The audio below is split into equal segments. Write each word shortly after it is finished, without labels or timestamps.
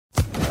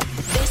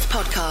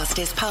podcast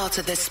is part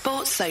of the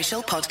Sports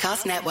Social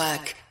Podcast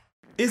Network.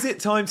 Is it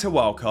time to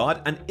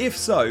wildcard? And if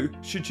so,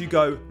 should you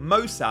go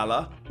Mo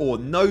Salah or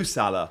no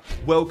Salah?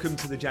 Welcome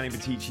to the Gianni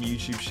Batici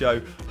YouTube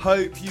show.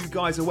 Hope you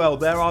guys are well.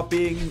 There are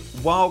being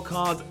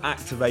wildcards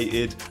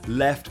activated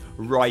left,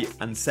 right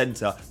and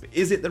centre. But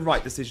is it the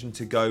right decision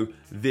to go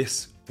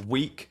this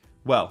week?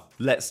 Well,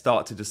 let's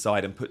start to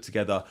decide and put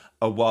together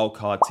a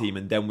wildcard team,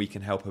 and then we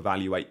can help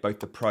evaluate both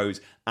the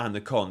pros and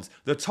the cons.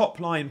 The top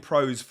line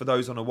pros for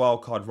those on a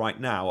wildcard right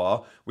now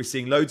are, we're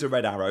seeing loads of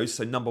red arrows.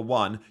 So number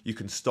one, you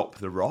can stop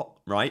the rot,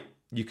 right?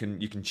 You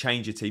can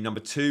change your team. Number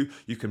two,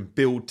 you can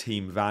build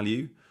team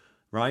value,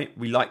 right?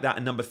 We like that.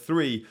 And number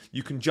three,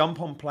 you can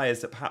jump on players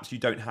that perhaps you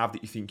don't have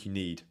that you think you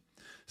need.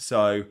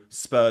 So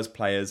Spurs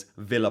players,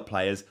 Villa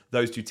players,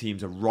 those two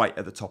teams are right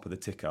at the top of the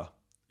ticker.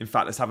 In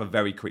fact, let's have a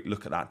very quick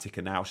look at that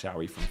ticker now, shall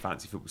we, from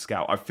Fantasy Football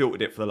Scout. I've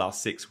filtered it for the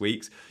last 6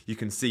 weeks. You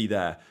can see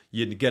there,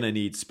 you're going to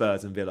need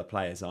Spurs and Villa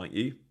players, aren't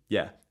you?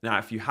 Yeah. Now,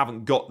 if you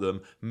haven't got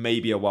them,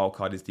 maybe a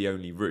wildcard is the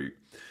only route.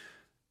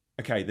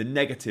 Okay, the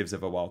negatives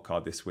of a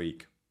wildcard this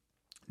week.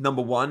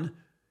 Number one,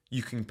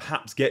 you can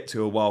perhaps get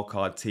to a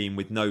wildcard team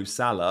with no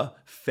Salah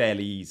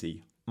fairly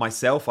easy.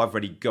 Myself, I've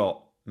already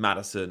got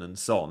Maddison and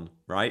Son,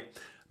 right?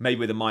 Maybe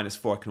with a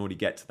 -4, I can already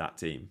get to that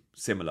team.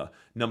 Similar.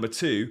 Number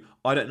two,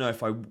 I don't know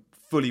if I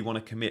fully want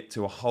to commit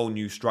to a whole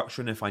new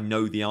structure and if I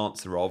know the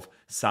answer of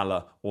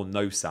Salah or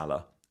no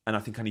Salah. And I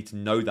think I need to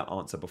know that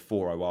answer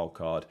before I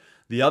wildcard.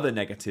 The other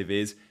negative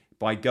is,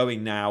 by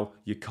going now,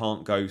 you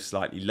can't go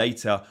slightly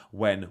later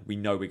when we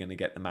know we're going to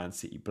get the Man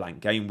City blank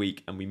game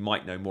week and we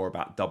might know more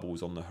about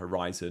doubles on the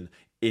horizon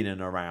in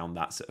and around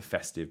that sort of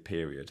festive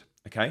period.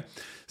 Okay,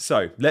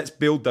 so let's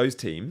build those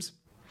teams.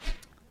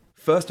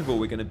 First of all,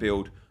 we're going to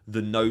build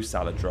the no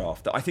Salah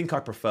draft that I think I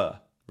prefer,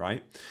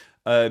 right?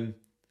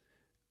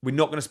 We're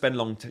not going to spend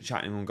long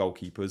chatting on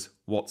goalkeepers.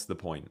 What's the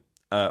point?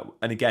 And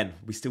again,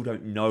 we still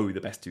don't know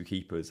the best two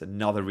keepers.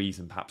 Another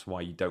reason perhaps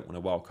why you don't want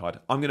a wildcard.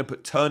 I'm going to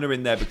put Turner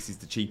in there because he's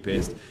the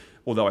cheapest,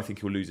 although I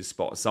think he'll lose his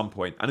spot at some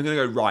point. And I'm going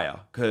to go Raya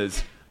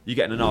because you're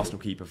getting an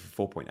Arsenal keeper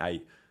for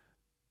 4.8.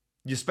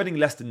 You're spending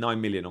less than 9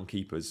 million on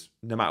keepers,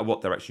 no matter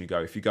what direction you go.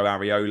 If you go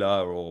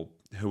Areola or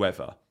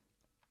whoever.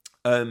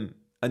 And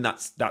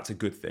that's a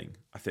good thing,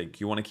 I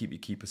think. You want to keep your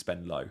keeper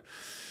spend low.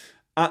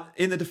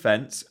 In the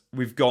defence,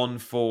 we've gone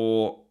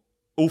for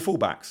all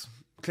fullbacks.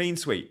 Clean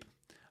sweep.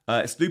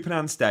 It's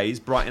Lupinan stays.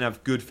 Brighton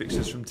have good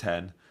fixtures from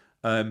 10.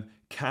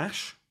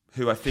 Cash,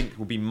 who I think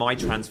will be my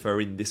transfer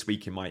in this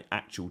week in my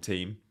actual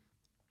team.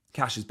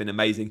 Cash has been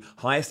amazing.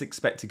 Highest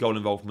expected goal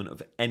involvement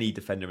of any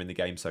defender in the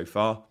game so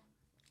far.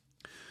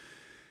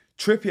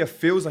 Trippier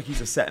feels like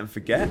he's a set and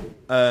forget.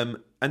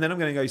 And then I'm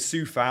going to go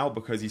Soufal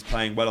because he's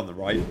playing well on the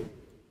right.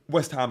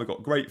 West Ham have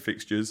got great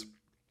fixtures.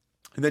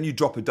 And then you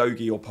drop a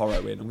Dogi or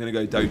Porro in. I'm going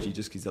to go Dogi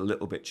just because he's a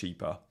little bit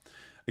cheaper.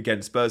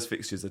 Again, Spurs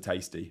fixtures are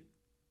tasty.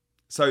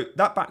 So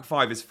that back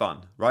five is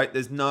fun, right?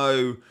 There's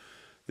no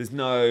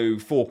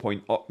 4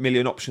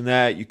 million option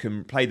there. You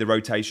can play the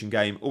rotation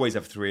game. Always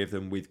have three of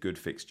them with good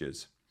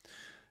fixtures.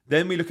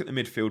 Then we look at the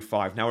midfield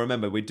five. Now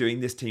remember, we're doing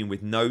this team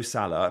with no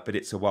Salah, but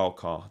it's a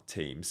wildcard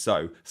team.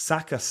 So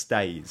Saka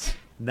stays.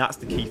 And that's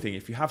the key thing.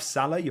 If you have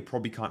Salah, you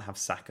probably can't have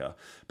Saka.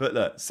 But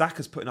look,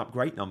 Saka's putting up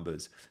great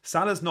numbers.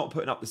 Salah's not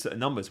putting up the sort of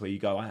numbers where you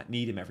go, I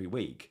need him every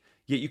week.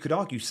 Yet you could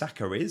argue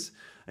Saka is,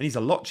 and he's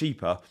a lot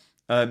cheaper.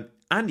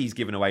 And he's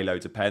given away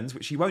loads of pens,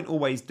 which he won't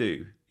always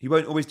do. He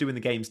won't always do when the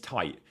game's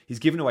tight. He's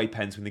given away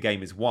pens when the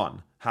game is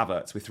won.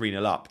 Havertz with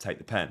 3-0 up, take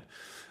the pen.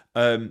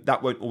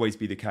 That won't always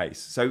be the case.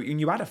 So when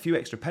you add a few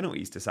extra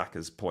penalties to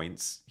Saka's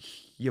points,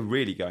 you're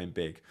really going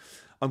big.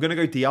 I'm going to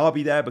go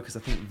Diaby there because I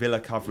think Villa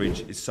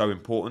coverage is so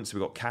important. So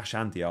we've got Cash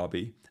and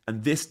Diaby.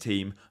 And this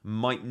team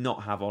might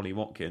not have Ollie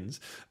Watkins.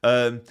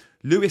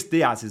 Luis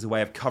Diaz is a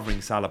way of covering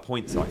Salah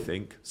points, I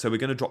think. So we're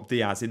going to drop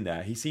Diaz in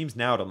there. He seems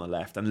nailed on the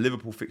left. And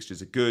Liverpool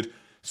fixtures are good.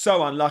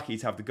 So unlucky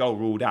to have the goal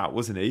ruled out,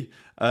 wasn't he?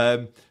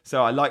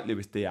 So I like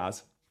Luis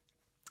Diaz.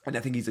 And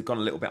I think he's gone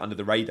a little bit under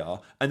the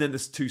radar. And then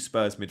there's two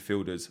Spurs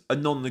midfielders, a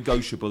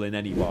non-negotiable in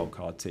any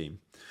wildcard team.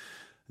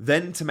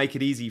 Then to make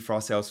it easy for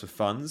ourselves for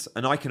funds,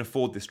 and I can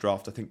afford this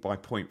draft, I think, by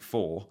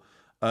 0.4,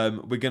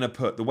 we're going to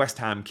put the West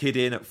Ham kid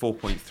in at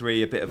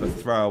 4.3, a bit of a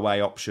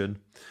throwaway option.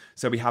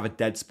 So we have a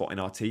dead spot in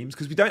our teams,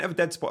 because we don't have a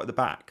dead spot at the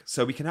back.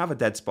 So we can have a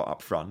dead spot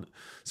up front.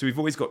 So we've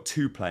always got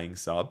two playing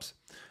subs.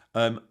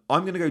 I'm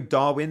going to go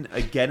Darwin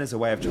again as a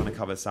way of trying to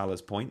cover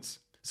Salah's points.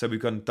 So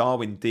we've gone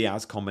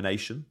Darwin-Diaz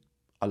combination.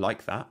 I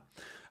like that.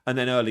 And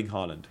then Erling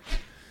Haaland.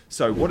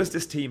 So what does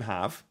this team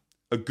have?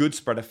 A good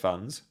spread of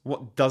funds.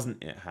 What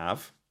doesn't it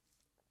have?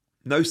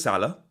 No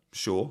Salah,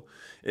 sure.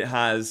 It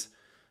has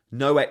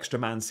no extra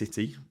Man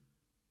City.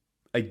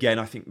 Again,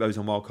 I think those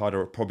on wildcard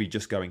are probably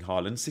just going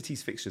Haaland.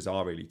 City's fixtures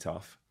are really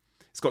tough.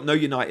 It's got no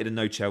United and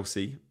no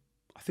Chelsea.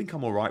 I think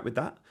I'm all right with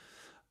that.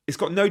 It's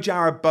got no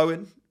Jarrod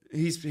Bowen.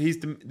 He's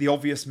the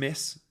obvious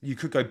miss. You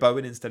could go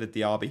Bowen instead of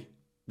Diaby.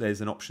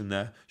 There's an option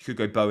there. You could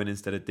go Bowen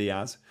instead of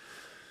Diaz.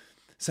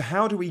 So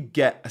how do we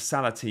get a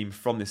Salah team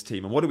from this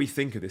team? And what do we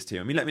think of this team?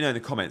 I mean, let me know in the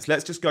comments.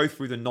 Let's just go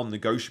through the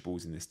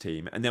non-negotiables in this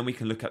team. And then we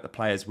can look at the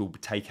players we'll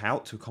take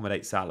out to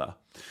accommodate Salah.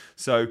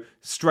 So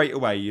straight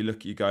away, you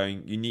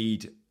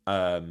need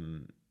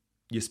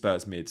your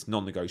Spurs mids,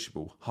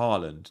 non-negotiable.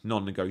 Haaland,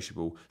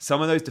 non-negotiable.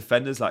 Some of those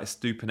defenders like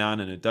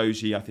Stupinan and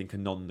Adoji, I think are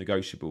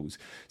non-negotiables.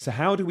 So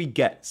how do we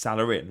get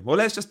Salah in? Well,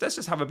 let's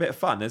just have a bit of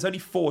fun. There's only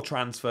 4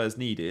 transfers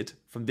needed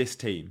from this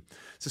team.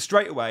 So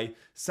straight away,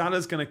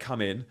 Salah's going to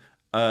come in.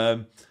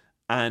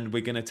 And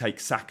we're going to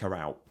take Saka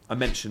out. I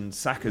mentioned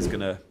Saka's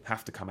going to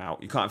have to come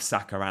out. You can't have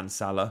Saka and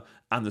Salah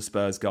and the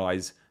Spurs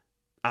guys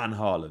and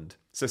Haaland.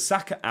 So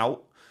Saka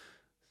out,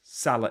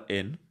 Salah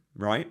in,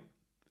 right?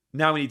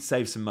 Now we need to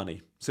save some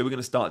money. So we're going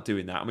to start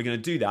doing that. And we're going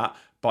to do that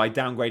by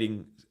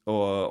downgrading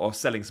or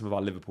selling some of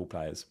our Liverpool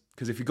players.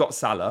 Because if you've got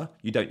Salah,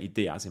 you don't need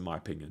Diaz, in my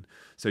opinion.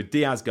 So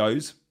Diaz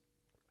goes,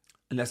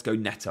 and let's go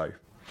Neto.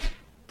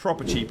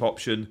 Proper cheap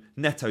option.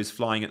 Neto's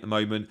flying at the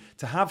moment.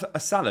 To have a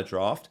Salah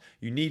draft,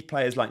 you need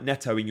players like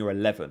Neto in your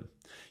 11.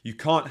 You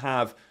can't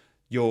have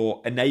your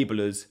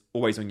enablers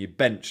always on your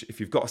bench. If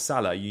you've got a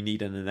Salah, you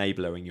need an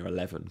enabler in your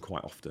 11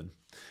 quite often.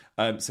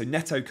 So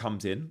Neto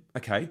comes in.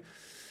 Okay.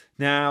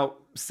 Now,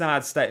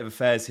 sad state of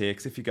affairs here,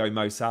 because if you go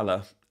Mo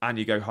Salah and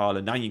you go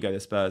Haaland and you go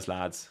the Spurs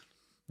lads,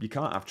 you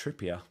can't have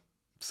Trippier.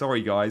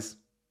 Sorry, guys.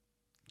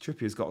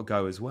 Trippier's got to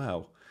go as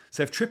well.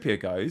 So if Trippier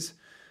goes...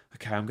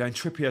 Okay, I'm going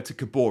Trippier to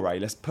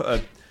Kabore. Let's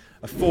put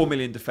a 4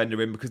 million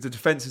defender in because the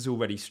defence is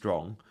already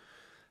strong.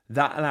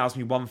 That allows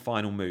me one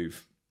final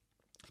move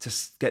to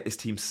get this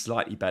team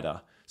slightly better.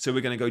 So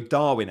we're going to go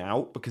Darwin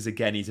out because,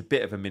 again, he's a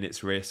bit of a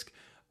minute's risk.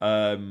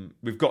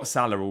 We've got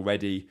Salah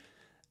already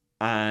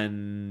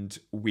and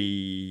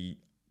we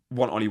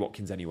want Ollie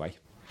Watkins anyway.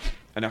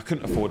 And I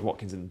couldn't afford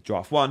Watkins in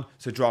draft 1,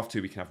 so draft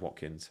 2 we can have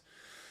Watkins.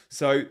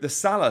 So the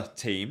Salah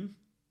team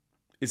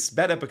is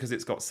better because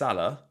it's got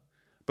Salah,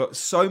 but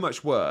so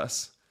much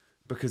worse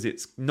because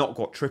it's not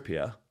got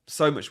Trippier.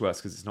 So much worse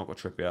because it's not got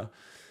Trippier.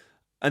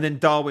 And then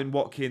Darwin,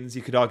 Watkins,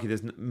 you could argue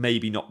there's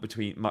maybe not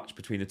much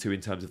between the two in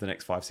terms of the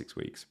next 5-6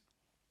 weeks.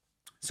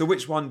 So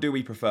which one do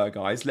we prefer,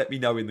 guys? Let me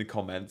know in the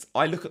comments.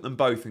 I look at them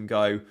both and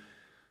go,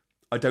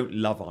 I don't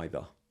love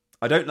either.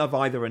 I don't love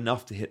either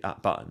enough to hit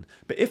that button.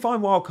 But if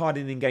I'm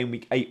wildcarding in game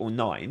week 8 or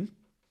 9,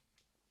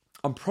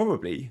 I'm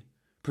probably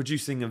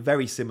producing a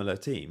very similar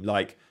team.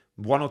 Like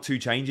 1 or 2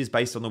 changes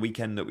based on the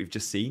weekend that we've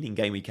just seen in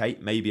game week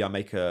 8. Maybe I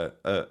make a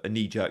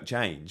knee-jerk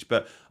change.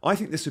 But I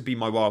think this would be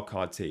my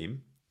wildcard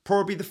team.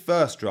 Probably the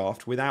first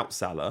draft without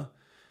Salah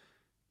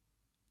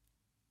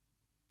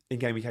in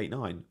game week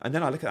 8-9. And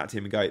then I look at that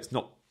team and go,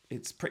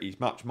 it's pretty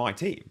much my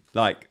team.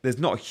 Like, there's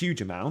not a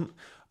huge amount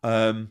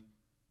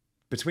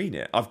between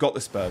it. I've got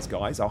the Spurs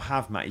guys. I'll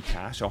have Matty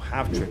Cash. I'll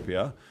have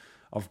Trippier.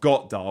 I've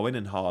got Darwin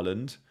and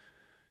Haaland.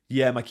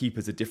 Yeah, my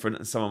keepers are different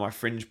and some of my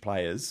fringe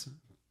players,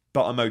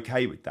 but I'm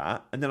okay with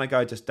that. And then I go,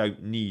 I just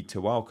don't need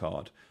to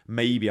wildcard.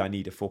 Maybe I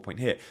need a 4-point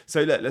hit.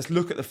 So let's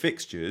look at the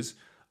fixtures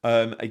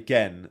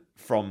again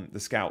from the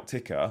Scout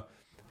ticker.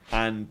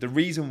 And the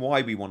reason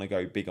why we want to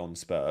go big on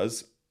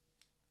Spurs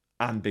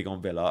and big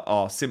on Villa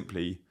are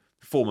simply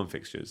form and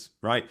fixtures,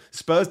 right?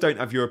 Spurs don't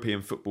have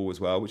European football as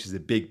well, which is a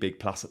big, big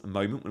plus at the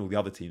moment when all the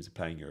other teams are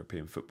playing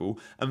European football.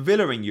 And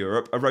Villa in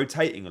Europe are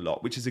rotating a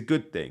lot, which is a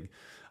good thing.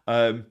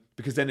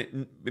 Because then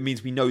it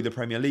means we know the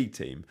Premier League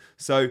team.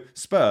 So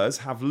Spurs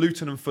have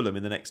Luton and Fulham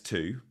in the next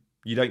 2.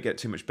 You don't get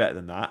too much better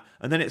than that.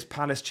 And then it's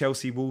Palace,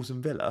 Chelsea, Wolves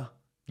and Villa.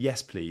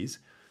 Yes, please.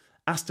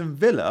 Aston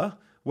Villa,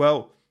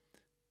 well,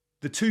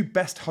 the 2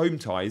 best home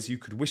ties you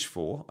could wish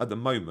for at the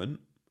moment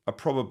are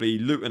probably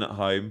Luton at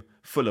home,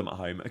 Fulham at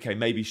home. Okay,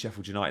 maybe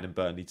Sheffield United and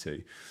Burnley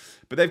too.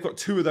 But they've got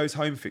 2 of those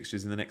home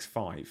fixtures in the next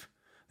 5.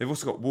 They've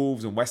also got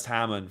Wolves and West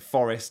Ham and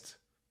Forest.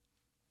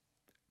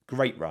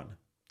 Great run.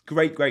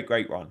 Great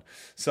run.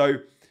 So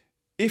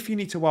if you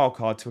need to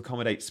wildcard to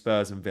accommodate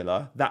Spurs and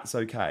Villa, that's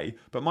okay.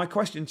 But my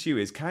question to you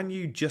is, can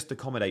you just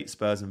accommodate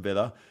Spurs and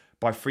Villa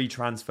by free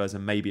transfers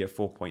and maybe a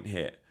 4-point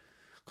hit?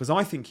 Because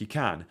I think you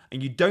can.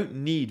 And you don't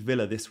need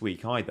Villa this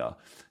week either.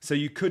 So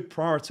you could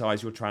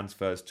prioritise your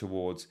transfers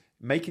towards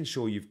making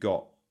sure you've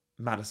got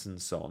Maddison,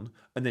 Son.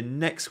 And then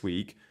next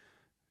week,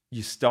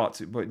 you start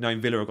to,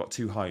 knowing Villa have got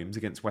 2 homes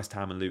against West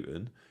Ham and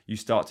Luton, you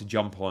start to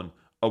jump on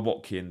a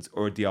Watkins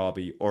or a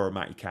Diaby or a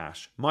Matty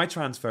Cash. My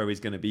transfer is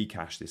going to be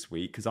Cash this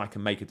week because I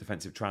can make a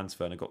defensive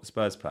transfer and I've got the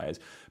Spurs players.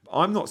 But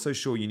I'm not so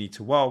sure you need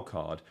to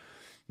wildcard.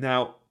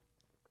 Now,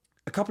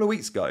 a couple of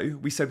weeks ago,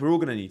 we said we're all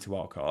going to need to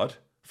wildcard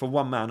for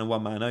one man and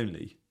one man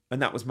only.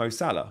 And that was Mo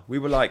Salah. We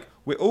were like,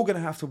 we're all going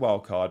to have to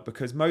wildcard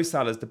because Mo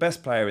Salah's the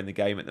best player in the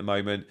game at the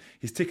moment.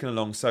 He's ticking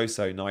along so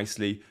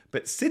nicely.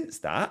 But since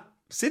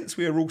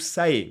we were all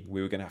saying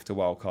we were going to have to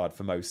wildcard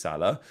for Mo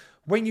Salah,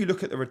 when you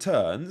look at the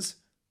returns,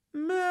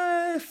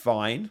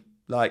 fine.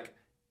 Like,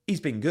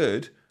 he's been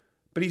good,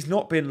 but he's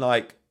not been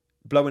like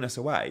blowing us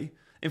away.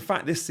 In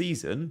fact, this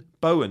season,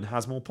 Bowen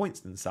has more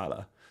points than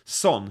Salah.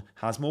 Son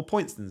has more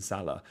points than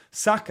Salah.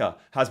 Saka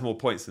has more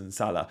points than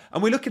Salah.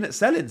 And we're looking at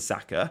selling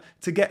Saka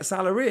to get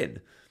Salah in.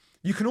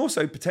 You can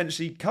also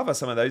potentially cover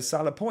some of those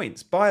Salah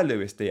points. Buy a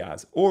Luis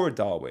Diaz or a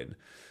Darwin.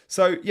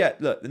 So, yeah,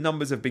 look, the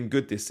numbers have been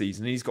good this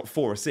season. He's got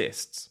 4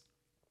 assists.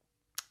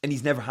 And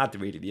he's never had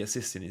really the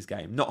assists in his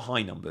game. Not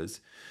high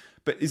numbers.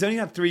 But he's only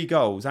had 3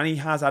 goals and he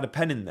has had a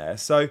pen in there.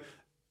 So,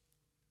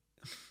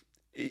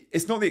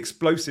 it's not the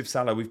explosive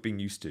Salah we've been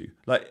used to.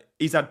 Like,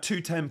 he's had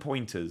 2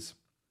 10-pointers.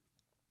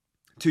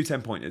 2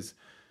 10-pointers.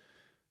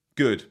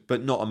 Good,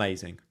 but not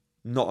amazing.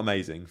 Not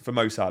amazing for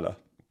Mo Salah.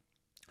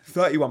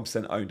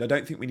 31% owned. I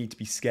don't think we need to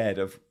be scared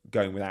of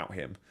going without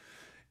him.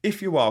 If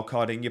you're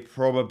wildcarding, you're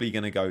probably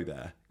going to go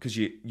there because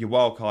you're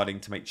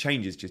wildcarding to make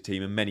changes to your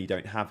team and many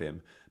don't have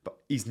him. But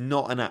he's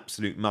not an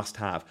absolute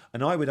must-have.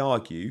 And I would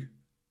argue,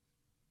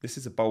 this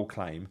is a bold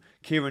claim,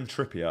 Kieran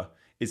Trippier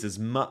is as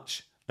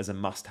much as a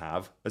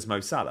must-have as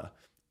Mo Salah.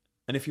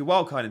 And if you're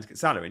wildcarding to get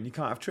Salah in, you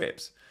can't have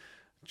Trips.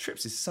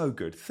 Trips is so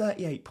good.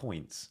 38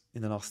 points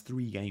in the last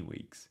 3 game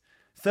weeks.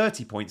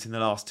 30 points in the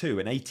last 2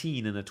 and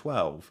 18 and a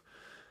 12.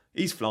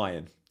 He's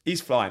flying.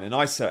 He's flying, and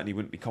I certainly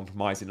wouldn't be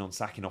compromising on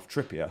sacking off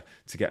Trippier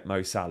to get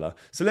Mo Salah.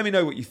 So let me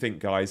know what you think,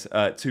 guys,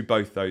 to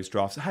both those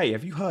drafts. Hey,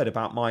 have you heard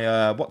about my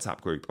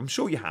WhatsApp group? I'm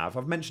sure you have.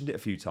 I've mentioned it a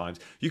few times.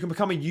 You can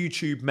become a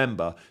YouTube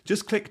member.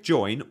 Just click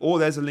join, or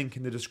there's a link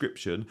in the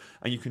description,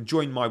 and you can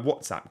join my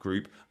WhatsApp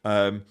group,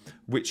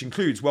 which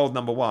includes world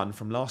number 1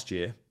 from last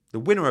year. The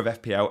winner of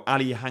FPL,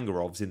 Ali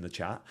Hangarov's in the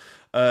chat.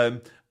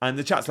 And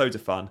the chat's loads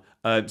of fun.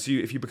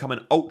 If you become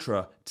an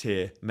Ultra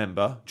tier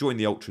member, join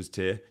the Ultras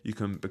tier, you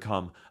can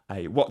become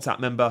a WhatsApp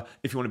member.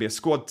 If you want to be a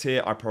squad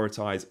tier, I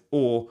prioritise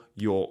all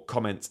your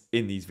comments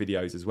in these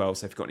videos as well.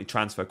 So if you've got any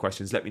transfer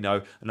questions, let me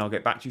know and I'll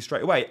get back to you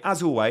straight away.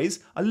 As always,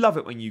 I love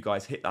it when you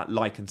guys hit that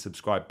like and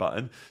subscribe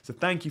button. So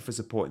thank you for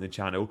supporting the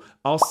channel.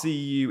 I'll see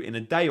you in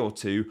a day or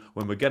two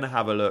when we're going to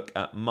have a look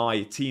at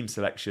my team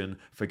selection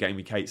for Game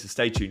Week 8. So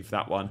stay tuned for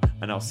that one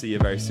and I'll see you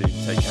very soon.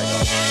 Take care,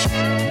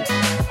 guys.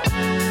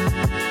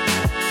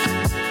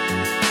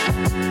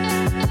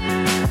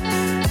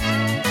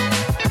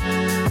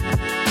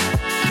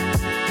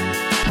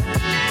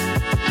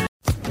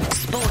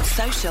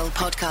 Social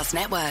Podcast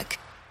Network.